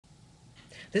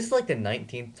This is like the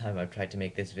 19th time I've tried to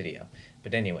make this video.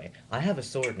 But anyway, I have a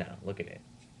sword now. Look at it.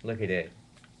 Look at it.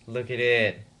 Look at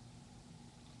it.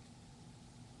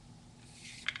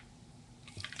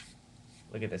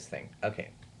 Look at this thing. Okay.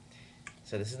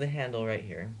 So this is the handle right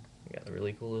here. We got a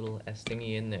really cool little S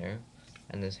thingy in there.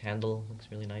 And this handle looks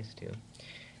really nice too.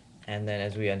 And then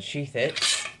as we unsheath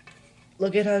it,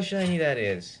 look at how shiny that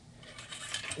is.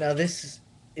 Now this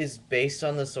is based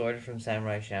on the sword from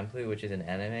Samurai Champloo, which is an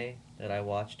anime that I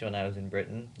watched when I was in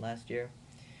Britain last year.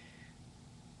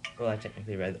 Well, I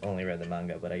technically only read the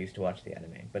manga, but I used to watch the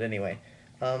anime. But anyway,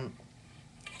 um,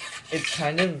 it's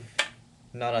kind of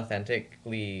not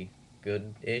authentically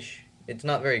good-ish. It's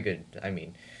not very good. I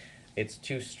mean, it's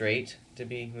too straight to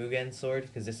be Mugen's sword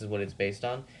because this is what it's based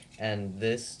on, and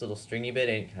this little stringy bit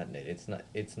ain't cutting it. It's not.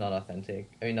 It's not authentic.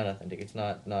 I mean, not authentic. It's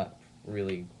not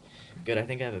really good. I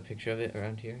think I have a picture of it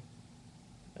around here.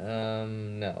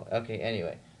 No. Okay.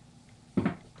 Anyway.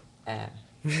 Ah.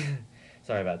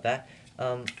 Sorry about that.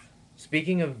 Um,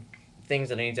 Speaking of things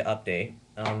that I need to update,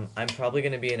 I'm probably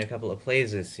going to be in a couple of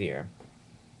plays this year.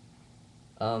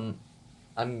 I'm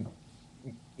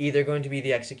either going to be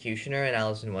the executioner in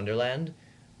Alice in Wonderland,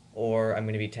 or I'm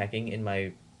going to be teching in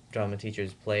my drama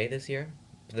teacher's play this year,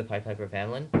 The Pied Piper of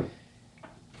Hamelin.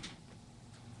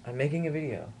 I'm making a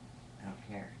video. I don't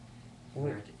care.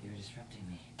 Wait. You're disrupting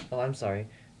me. Oh, I'm sorry.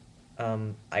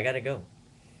 I gotta go.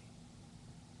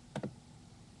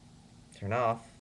 Turn off.